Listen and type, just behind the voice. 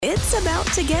about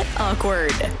to get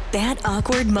awkward. That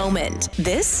awkward moment.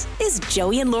 This is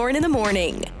Joey and Lauren in the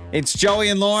morning. It's Joey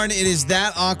and Lauren. It is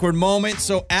that awkward moment.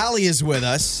 So Allie is with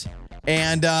us.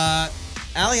 And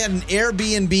Allie had an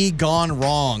Airbnb gone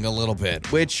wrong a little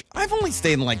bit, which I've only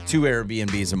stayed in like 2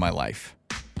 Airbnbs in my life.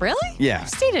 Really? Yeah. I've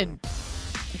stayed in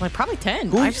probably 10.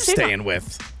 Who are you staying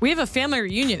with? We have a family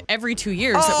reunion every 2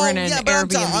 years that we're in an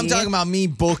Airbnb. I'm talking about me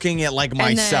booking it like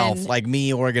myself, like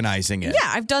me organizing it.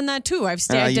 Yeah, I've done that too. I've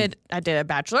stayed. I did a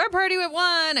bachelor party with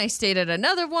one. I stayed at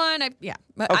another one. Okay.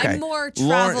 I'm more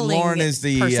traveling. Lauren is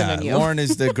the person than you. Lauren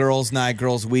is the girls' night,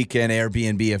 girls' weekend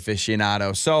Airbnb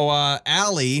aficionado. So,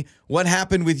 Allie, what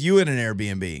happened with you at an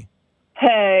Airbnb?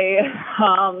 Hey,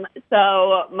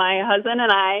 so my husband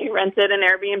and I rented an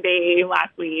Airbnb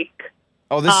last week.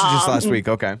 Oh, this is just last week.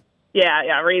 Okay.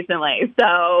 Yeah, recently.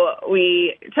 So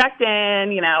we checked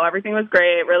in, everything was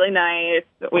great, really nice.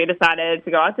 We decided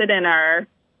to go out to dinner.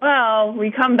 Well,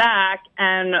 we come back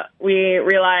and we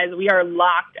realize we are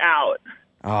locked out.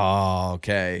 Oh,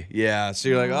 okay. Yeah. So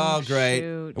you're like, oh, great.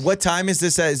 Shoot. What time is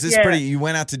this at? Is this pretty, you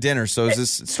went out to dinner, so is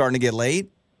this starting to get late?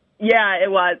 Yeah,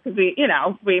 it was, because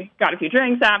we got a few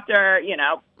drinks after,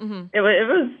 Mm-hmm. it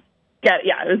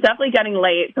was definitely getting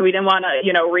late, so we didn't want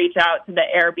to, reach out to the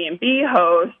Airbnb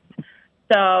host.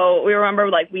 So we remember,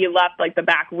 we left, the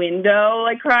back window,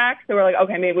 cracked. So we're like,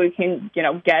 okay, maybe we can,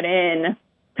 get in.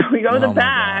 So we go to the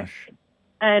back,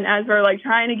 and as we're,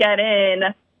 trying to get in,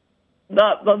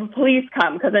 the police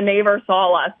come because a neighbor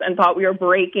saw us and thought we were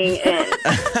breaking in.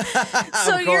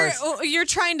 So you're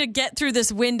trying to get through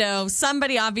this window.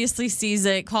 Somebody obviously sees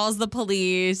it, calls the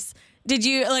police. Did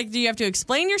you, do you have to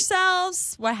explain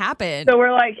yourselves? What happened? So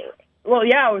we're like,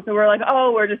 so we're like,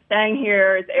 oh, we're just staying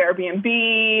here. It's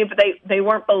Airbnb. But they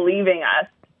weren't believing us.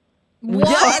 What?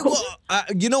 Yeah,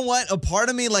 you know what? A part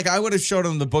of me, I would have showed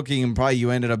them the booking and probably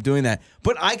you ended up doing that.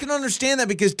 But I can understand that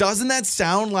because doesn't that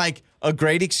sound like a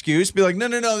great excuse? Be like, no,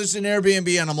 this is an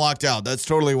Airbnb and I'm locked out. That's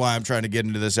totally why I'm trying to get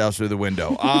into this house through the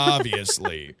window.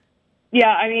 Obviously. Yeah,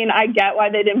 I mean, I get why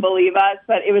they didn't believe us,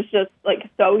 but it was just,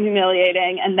 so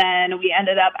humiliating. And then we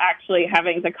ended up actually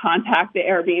having to contact the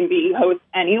Airbnb host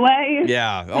anyway.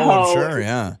 Yeah. So I'm sure,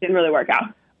 yeah. It didn't really work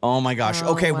out. Oh, my gosh.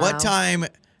 Oh, okay, wow. what time...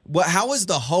 how was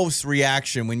the host's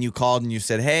reaction when you called and you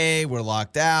said, hey, we're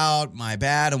locked out, my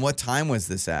bad, and what time was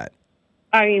this at?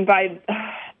 I mean, by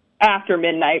after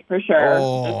midnight for sure.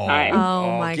 This time.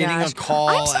 Oh, my getting gosh. a call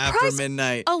I'm after surprised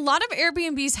midnight. A lot of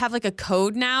Airbnbs have a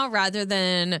code now rather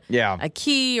than a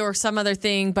key or some other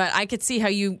thing, but I could see how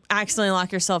you accidentally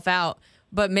lock yourself out.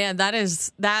 But man,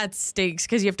 that stinks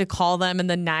because you have to call them in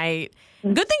the night.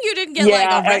 Good thing you didn't get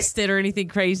arrested or anything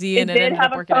crazy. It did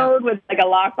have a code with a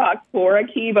lockbox for a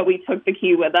key, but we took the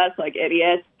key with us like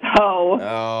idiots. So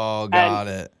got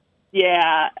it.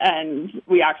 Yeah, and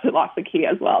we actually lost the key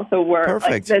as well. So we're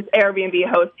perfect. This Airbnb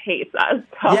host hates us.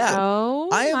 So. Yeah. Oh,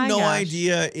 I have no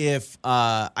idea if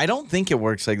I don't think it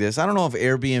works like this. I don't know if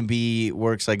Airbnb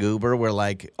works like Uber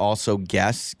where also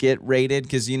guests get rated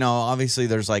because obviously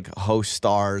there's host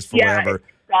stars for wherever. It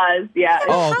does. Yeah.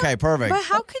 Oh, okay, perfect. But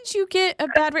how could you get a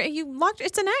bad rating? You locked.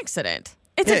 It's an accident.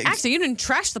 It's an accident. You didn't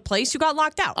trash the place. You got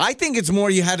locked out. I think it's more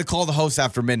you had to call the host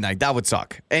after midnight. That would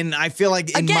suck. And I feel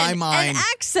like in my mind, an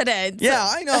accident. Yeah,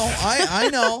 I know. I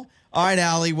know. All right,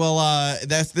 Allie. Well,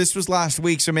 this was last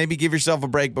week, so maybe give yourself a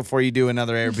break before you do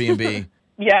another Airbnb.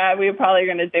 Yeah, we're probably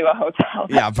going to do a hotel.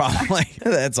 Yeah, probably.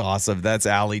 That's awesome. That's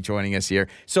Allie joining us here.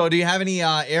 So do you have any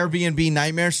Airbnb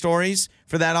nightmare stories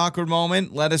for that awkward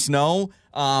moment? Let us know.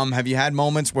 Have you had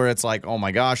moments where it's like, oh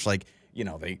my gosh,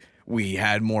 we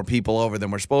had more people over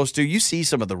than we're supposed to? You see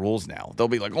some of the rules now. They'll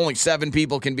be like, only 7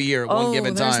 people can be here at one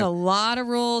given time. There's a lot of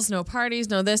rules. No parties,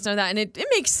 no this, no that. And it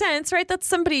makes sense, right? That's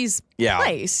somebody's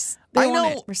place. They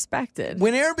want it respected.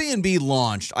 When Airbnb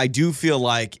launched, I do feel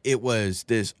like it was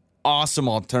this awesome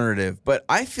alternative, but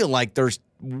I feel like there's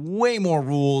way more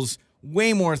rules,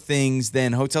 way more things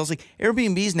than hotels.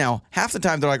 Airbnbs now, half the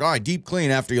time they're like, all right, deep clean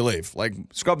after you leave.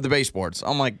 Scrub the baseboards.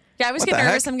 I'm like, yeah, I always get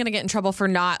nervous I'm going to get in trouble for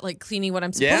not cleaning what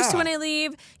I'm supposed to when I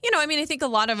leave. I think a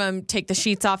lot of them take the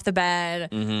sheets off the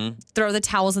bed, throw the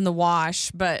towels in the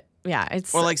wash, but yeah,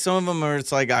 it's... Or some of them are,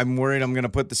 it's I'm worried I'm going to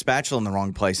put the spatula in the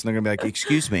wrong place. And they're going to be like,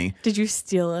 excuse me. Did you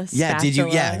steal a spatula? Yeah, did you?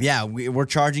 Yeah. We're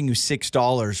charging you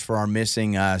 $6 for our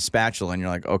missing spatula. And you're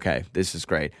like, okay, this is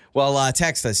great. Well,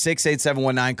 text us,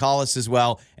 68719. Call us as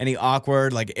well. Any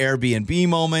awkward, Airbnb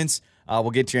moments.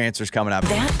 We'll get your answers coming up.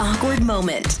 That awkward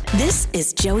moment. This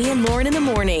is Joey and Lauren in the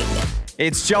morning.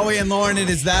 It's Joey and Lauren.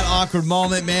 It is that awkward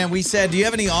moment, man. We said, do you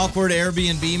have any awkward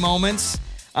Airbnb moments?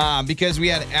 Because we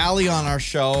had Allie on our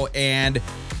show, and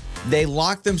they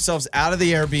locked themselves out of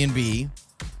the Airbnb.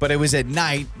 but it was at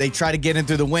night. They tried to get in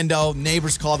through the window.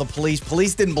 Neighbors called the police.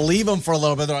 Police didn't believe them for a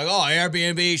little bit. They're like, oh,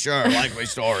 Airbnb, sure, like my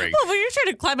story. Well, you're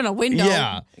trying to climb in a window.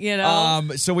 Yeah. You know?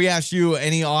 So we asked you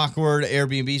any awkward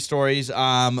Airbnb stories.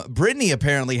 Brittany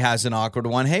apparently has an awkward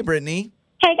one. Hey, Brittany.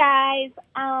 Hey, guys.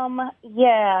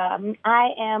 Yeah, I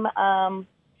am, I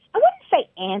wouldn't say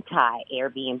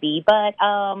anti-Airbnb, but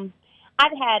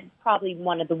I've had probably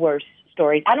one of the worst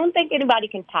stories. I don't think anybody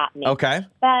can top me. Okay.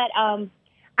 But, all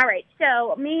right,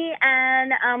 so me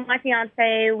and my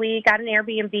fiance, we got an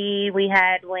Airbnb. We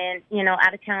had went,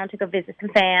 out of town to go visit some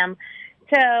fam.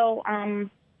 So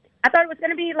I thought it was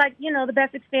going to be like, the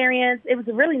best experience. It was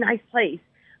a really nice place.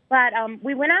 But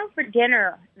we went out for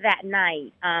dinner that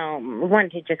night. We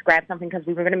wanted to just grab something because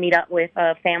we were going to meet up with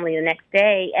family the next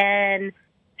day. And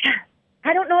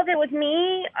I don't know if it was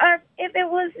me or if it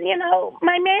was,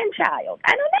 my man-child.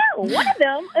 I don't know.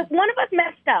 One of us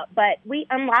messed up. But we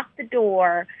unlocked the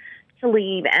door to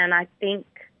leave, and I think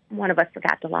one of us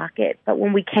forgot to lock it. But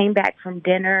when we came back from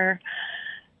dinner,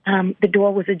 the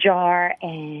door was ajar,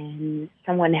 and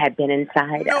someone had been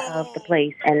inside of the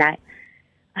place. And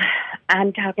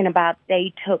I'm talking about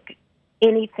they took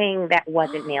anything that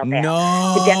wasn't nailed down.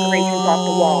 No. The decorations off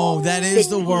the wall. That is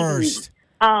the worst.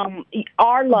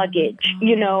 Our luggage,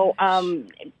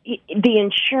 the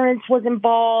insurance was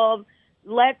involved.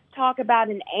 Let's talk about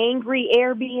an angry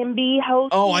Airbnb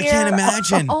host. Oh, I can't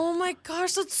imagine. Oh, my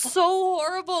gosh, that's so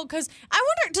horrible. Because I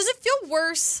wonder, does it feel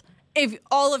worse if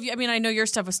all of you, I know your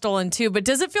stuff was stolen too, but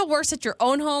does it feel worse at your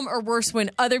own home or worse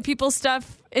when other people's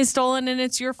stuff is stolen and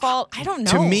it's your fault? I don't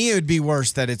know. To me, it would be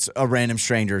worse that it's a random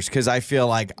strangers because I feel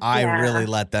like I really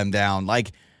let them down.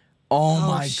 Like, oh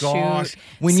my gosh.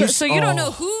 So you don't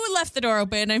know who left the door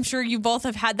open. I'm sure you both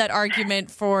have had that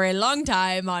argument for a long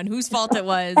time on whose fault it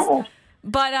was.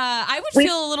 But I would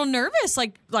feel a little nervous.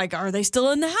 Like, are they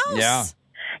still in the house? Yeah.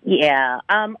 Yeah.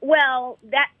 Well,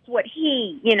 that's what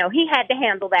he had to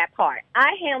handle that part.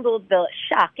 I handled the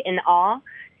shock and awe.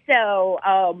 So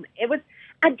it was,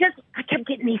 I kept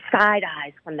getting these side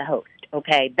eyes from the host.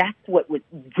 Okay. That's what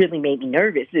really made me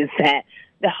nervous is that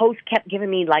the host kept giving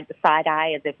me like the side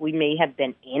eye as if we may have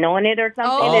been in on it or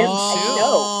something.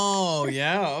 Oh,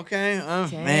 yeah. Okay.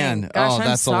 Man. Gosh, that's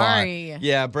I'm a sorry. lot.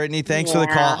 Yeah, Brittany, thanks for the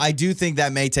call. I do think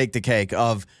that may take the cake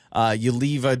of you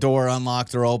leave a door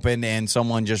unlocked or open and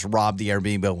someone just robbed the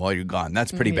Airbnb while you're gone.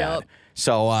 That's pretty bad.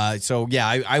 So yeah,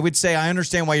 I would say I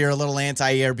understand why you're a little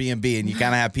anti-Airbnb and you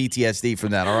kind of have PTSD from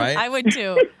that, all right? I would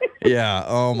too. Yeah.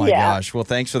 Oh, my gosh. Well,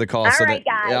 thanks for the call. All right,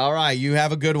 guys. All right. You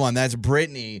have a good one. That's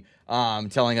Brittany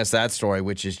telling us that story,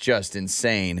 which is just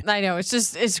insane. I know.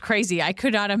 It's crazy. I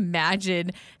could not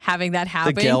imagine having that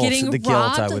happen. The guilt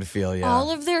robbed I would feel, yeah.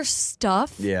 all of their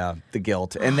stuff. Yeah, the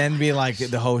guilt. And then be like,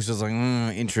 the host is like,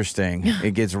 interesting.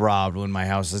 It gets robbed when my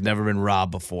house has never been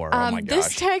robbed before. Oh, my gosh.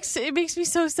 This text, it makes me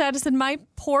so sad. It said, my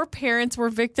poor parents were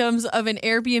victims of an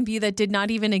Airbnb that did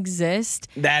not even exist.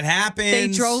 That happens. They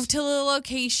drove to the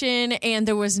location and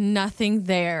there was nothing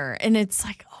there. And it's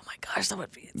like, gosh, that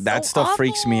would be that so stuff awful.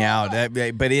 Freaks me out.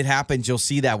 But it happens. You'll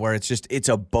see that where it's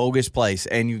a bogus place,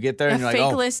 and you get there and you're fake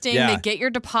like, listing. They get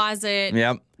your deposit.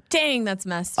 Yep. Dang, that's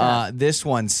messed up. This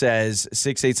one says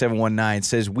 68719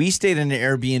 says we stayed in an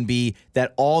Airbnb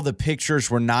that all the pictures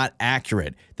were not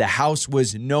accurate. The house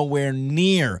was nowhere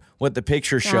near what the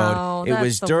picture showed. Oh, it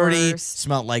was dirty, worst.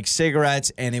 smelled like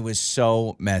cigarettes, and it was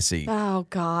so messy. Oh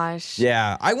gosh.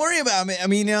 Yeah, I worry about. I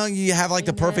mean, you have like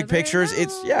the perfect pictures. Know.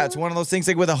 It's one of those things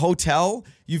like with a hotel.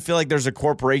 You feel like there's a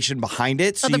corporation behind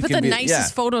it. So they you put can the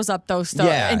nicest photos up, though. Stuff,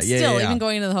 and still, even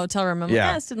going into the hotel room, I'm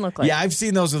like, this didn't look like. Yeah, I've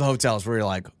seen those with hotels where you're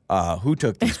like, who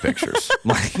took these pictures?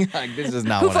 like this is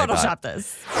not who what I thought. photoshopped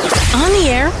this? On the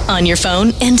air, on your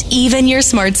phone, and even your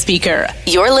smart speaker.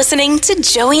 You're listening to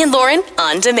Joey and Lauren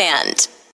on demand.